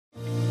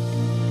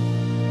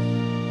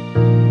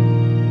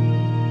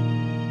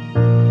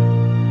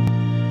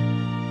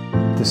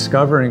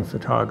Discovering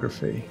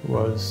photography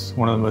was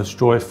one of the most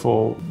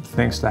joyful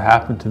things to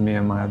happen to me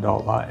in my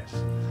adult life.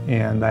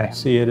 And I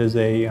see it as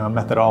a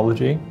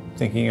methodology,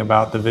 thinking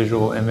about the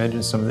visual image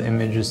and some of the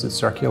images that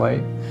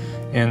circulate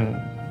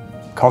in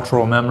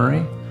cultural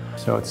memory.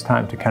 So it's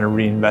time to kind of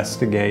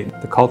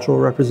reinvestigate the cultural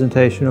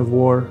representation of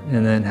war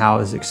and then how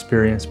it's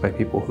experienced by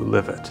people who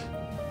live it,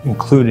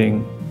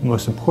 including,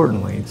 most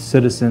importantly,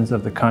 citizens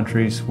of the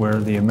countries where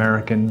the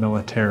American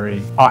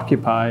military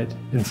occupied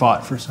and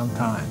fought for some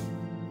time.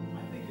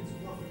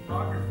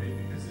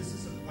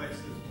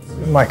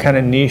 My kind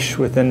of niche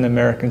within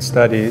American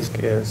studies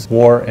is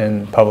war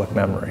and public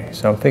memory.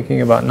 So I'm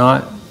thinking about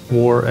not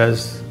war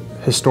as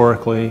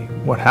historically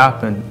what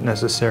happened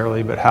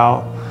necessarily, but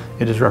how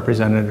it is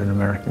represented in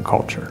American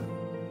culture.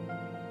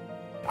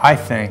 I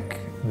think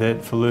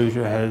that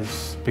Fallujah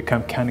has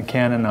become kind of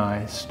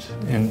canonized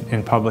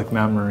in public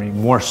memory,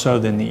 more so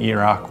than the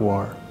Iraq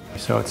War.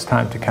 So it's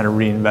time to kind of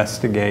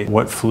reinvestigate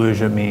what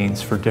Fallujah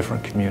means for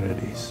different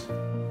communities.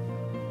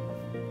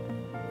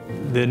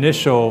 The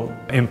initial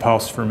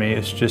impulse for me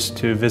is just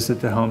to visit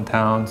the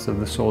hometowns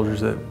of the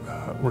soldiers that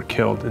were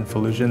killed in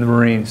Fallujah and the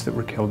Marines that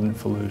were killed in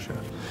Fallujah,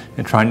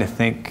 and trying to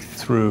think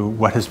through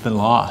what has been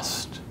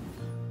lost.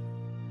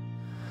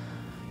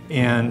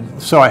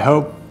 And so I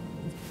hope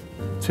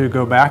to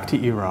go back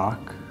to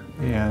Iraq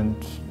and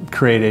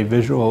create a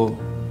visual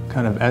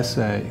kind of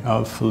essay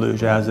of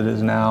Fallujah as it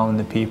is now and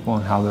the people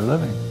and how they're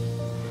living.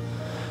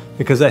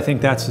 Because I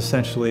think that's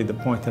essentially the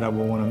point that I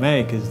will want to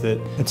make, is that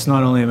it's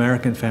not only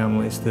American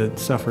families that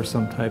suffer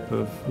some type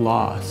of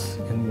loss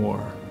in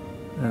war,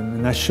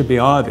 and that should be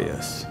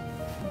obvious.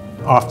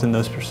 Often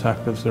those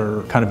perspectives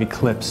are kind of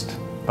eclipsed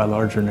by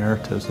larger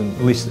narratives, and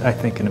at least I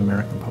think in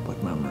American public